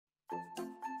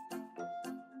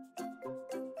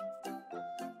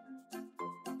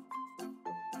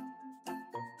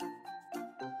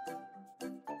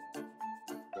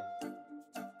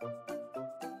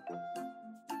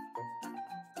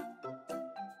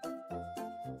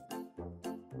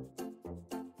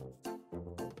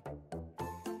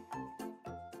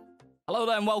Hello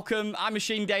there and welcome. I'm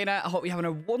Machine Dana. I hope you're having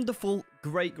a wonderful,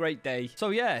 great day.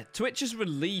 So yeah, Twitch has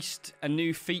released a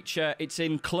new feature. It's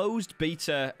in closed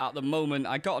beta at the moment.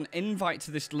 I got an invite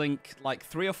to this link like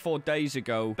 3 or 4 days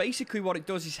ago. Basically what it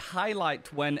does is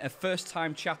highlight when a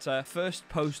first-time chatter first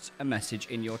posts a message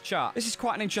in your chat. This is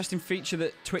quite an interesting feature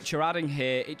that Twitch are adding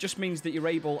here. It just means that you're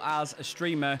able as a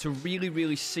streamer to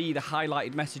really see the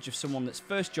highlighted message of someone that's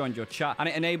first joined your chat, and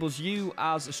it enables you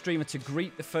as a streamer to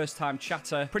greet the first-time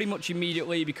chatter pretty much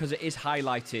immediately because it is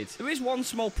highlighted. There is one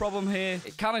small problem here.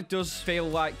 It kind of does feel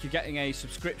like you're getting a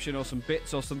subscription or some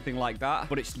bits or something like that,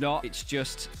 but it's not. It's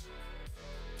just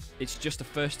a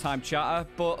first-time chatter.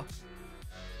 But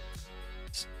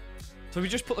so we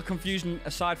just put the confusion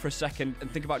aside for a second and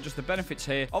think about just the benefits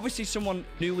here. Obviously, someone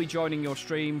newly joining your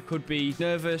stream could be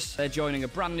nervous. They're joining a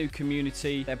brand new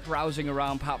community. They're browsing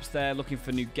around. Perhaps they're looking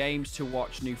for new games to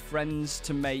watch, new friends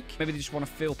to make. Maybe they just want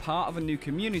to feel part of a new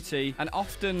community. And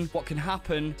often what can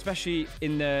happen, especially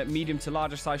in the medium to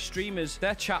larger size streamers,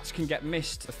 their chats can get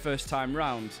missed the first time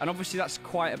round. And obviously that's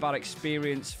quite a bad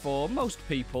experience for most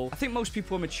people. I think most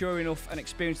people are mature enough and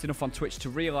experienced enough on Twitch to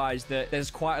realize that there's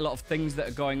quite a lot of things that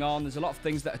are going on. There's a lot of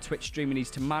things that a Twitch streamer needs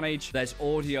to manage. There's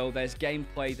audio, there's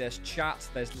gameplay, there's chat,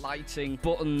 there's lighting,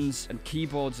 buttons and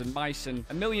keyboards and mice and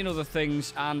a million other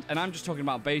things. And I'm just talking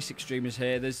about basic streamers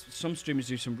here. There's some streamers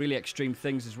do some really extreme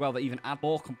things as well that even add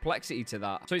more complexity to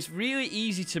that. So it's really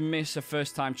easy to miss a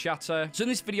first-time chatter. So in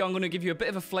this video, I'm going to give you a bit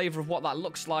of a flavor of what that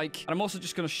looks like. And I'm also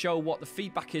just going to show what the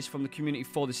feedback is from the community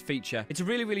for this feature. It's a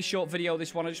really short video,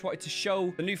 this one. I just wanted to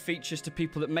show the new features to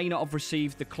people that may not have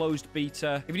received the closed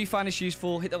beta. If you do find this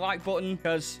useful, hit the like button,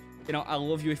 because, you know, I'll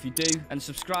love you if you do, and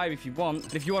subscribe if you want.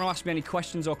 And if you want to ask me any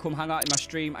questions or come hang out in my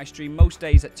stream, I stream most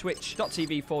days at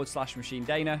twitch.tv/Machine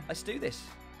Dana. Let's do this.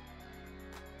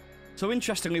 So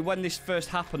interestingly, when this first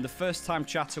happened, the first-time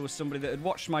chatter was somebody that had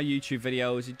watched my YouTube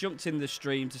videos. He jumped in the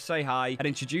stream to say hi and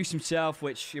introduce himself,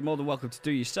 which you're more than welcome to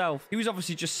do yourself. He was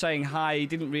obviously just saying hi. He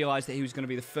didn't realize that he was going to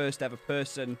be the first ever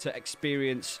person to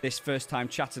experience this first-time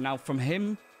chatter. Now, from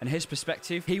him and his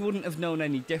perspective, he wouldn't have known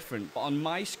any different. But on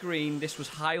my screen, this was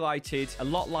highlighted a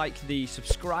lot like the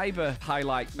subscriber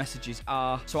highlight messages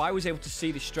are. So I was able to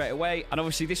see this straight away. And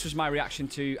obviously, this was my reaction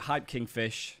to Hype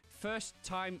Kingfish.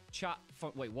 First-time chat...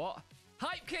 Wait, what?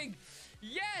 Hype King!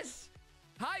 Yes!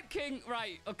 Hype King!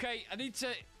 Right, okay,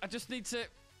 I just need to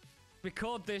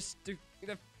record this. Do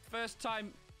the first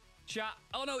time chat.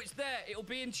 Oh no, it's there. It'll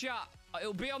be in chat.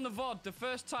 It'll be on the VOD. The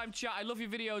first time chat. I love your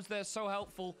videos. They're so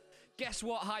helpful. Guess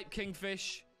what, Hype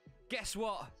Kingfish? Guess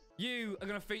what? You are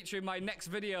going to feature in my next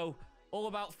video all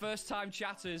about first time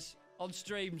chatters on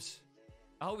streams.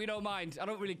 I hope you don't mind. I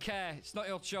don't really care. It's not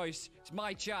your choice. It's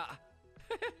my chat.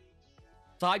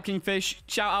 So Hype Kingfish,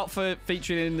 shout out for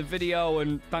featuring in the video,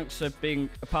 and thanks for being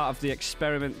a part of the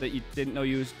experiment that you didn't know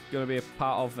you was going to be a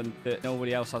part of and that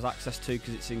nobody else has access to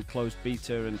because it's in closed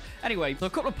beta. And anyway, so a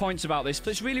couple of points about this.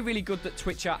 So it's really good that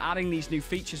Twitch are adding these new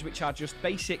features, which are just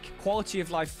basic quality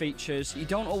of life features you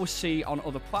don't always see on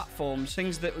other platforms.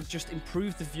 Things that would just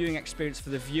improve the viewing experience for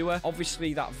the viewer.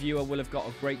 Obviously, that viewer will have got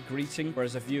a great greeting,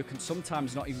 whereas a viewer can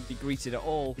sometimes not even be greeted at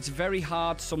all. It's very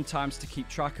hard sometimes to keep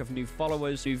track of new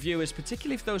followers, new viewers,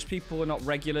 particularly if those people are not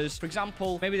regulars. For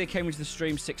example, maybe they came into the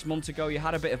stream 6 months ago, you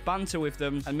had a bit of banter with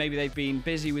them, and maybe they've been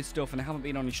busy with stuff and they haven't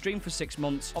been on your stream for 6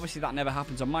 months. Obviously, that never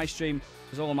happens on my stream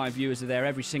because all of my viewers are there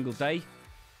every single day.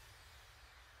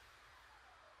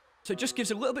 So it just gives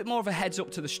a little bit more of a heads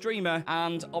up to the streamer,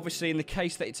 and obviously in the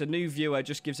case that it's a new viewer,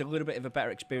 just gives a little bit of a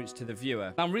better experience to the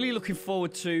viewer. Now, I'm really looking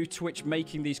forward to Twitch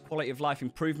making these quality of life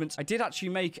improvements. I did actually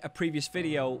make a previous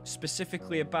video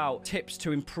specifically about tips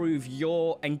to improve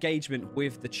your engagement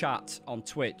with the chat on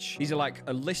Twitch. These are like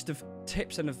a list of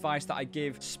tips and advice that I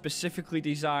give specifically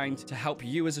designed to help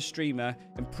you as a streamer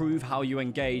improve how you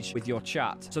engage with your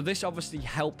chat. So this obviously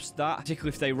helps that,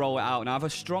 particularly if they roll it out. And I have a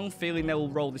strong feeling they will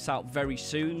roll this out very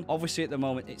soon. Obviously, at the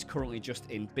moment, it's currently just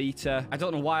in beta. I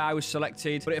don't know why I was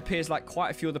selected, but it appears like quite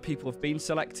a few other people have been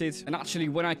selected. And actually,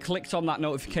 when I clicked on that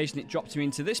notification, it dropped me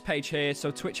into this page here.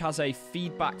 So Twitch has a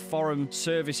feedback forum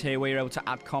service here where you're able to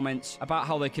add comments about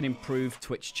how they can improve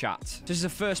Twitch chat. This is a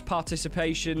first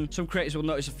participation. Some creators will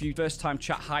notice a few first-time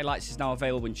chat highlights is now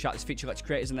available in chat. This feature lets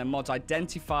creators and their mods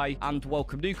identify and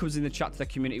welcome newcomers in the chat to their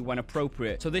community when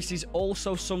appropriate. So this is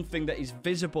also something that is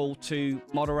visible to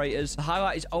moderators. The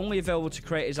highlight is only available to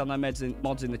creators and their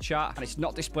mods in the chat, and it's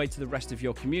not displayed to the rest of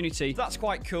your community. That's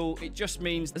quite cool. It just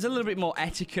means there's a little bit more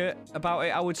etiquette about it,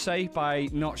 I would say, by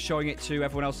not showing it to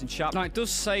everyone else in chat. Now, it does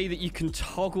say that you can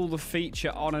toggle the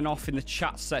feature on and off in the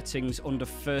chat settings under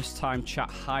first time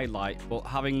chat highlight, but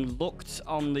having looked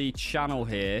on the channel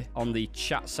here on the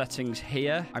chat settings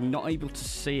here. I'm not able to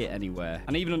see it anywhere.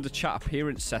 And even under chat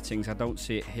appearance settings, I don't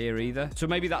see it here either. So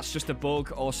maybe that's just a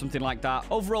bug or something like that.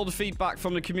 Overall, the feedback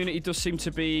from the community does seem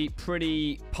to be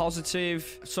pretty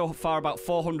positive. So far, about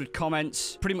 400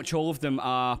 comments. Pretty much all of them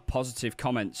are positive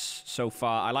comments so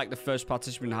far. I like the first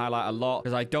participant highlight a lot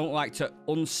because I don't like to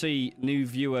unsee new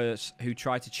viewers who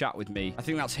try to chat with me. I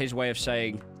think that's his way of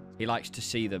saying he likes to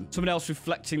see them. Someone else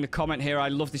reflecting the comment here. I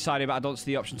love this idea, but I don't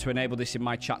see the option to enable this in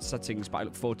my chat settings, but I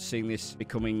look forward to seeing this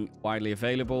becoming widely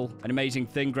available. An amazing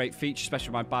thing, great feature, especially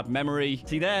with my bad memory.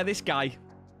 See there, this guy.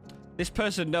 This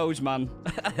person knows, man.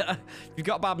 If you've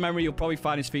got bad memory, you'll probably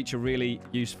find this feature really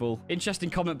useful. Interesting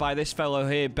comment by this fellow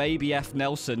here, Baby F.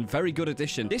 Nelson. Very good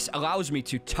addition. This allows me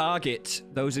to target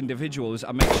those individuals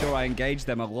and make sure I engage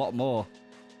them a lot more.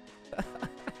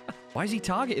 Why is he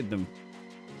targeting them?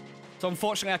 So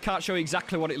unfortunately, I can't show you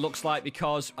exactly what it looks like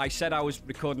because I said I was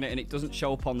recording it and it doesn't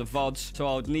show up on the VODs. So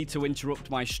I would need to interrupt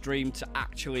my stream to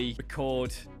actually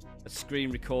record a screen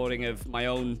recording of my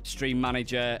own stream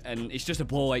manager, and it's just a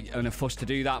ball ache and a fuss to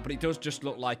do that, but it does just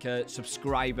look like a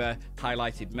subscriber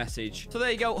highlighted message. So there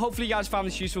you go. Hopefully you guys found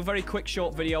this useful. Very quick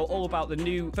short video all about the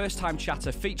new first time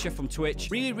chatter feature from Twitch.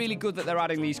 Really good that they're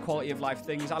adding these quality of life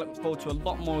things. I look forward to a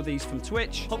lot more of these from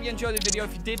Twitch. Hope you enjoyed the video.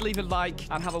 If you did, leave a like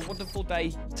and have a wonderful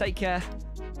day. Take care.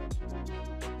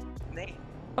 I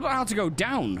don't know how to go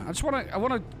down. I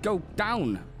want to go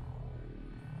down.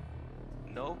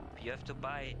 No, you have to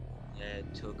buy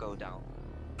to go down.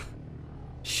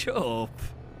 Shut up.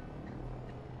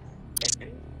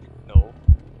 No.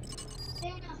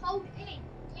 They're gonna hold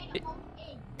in.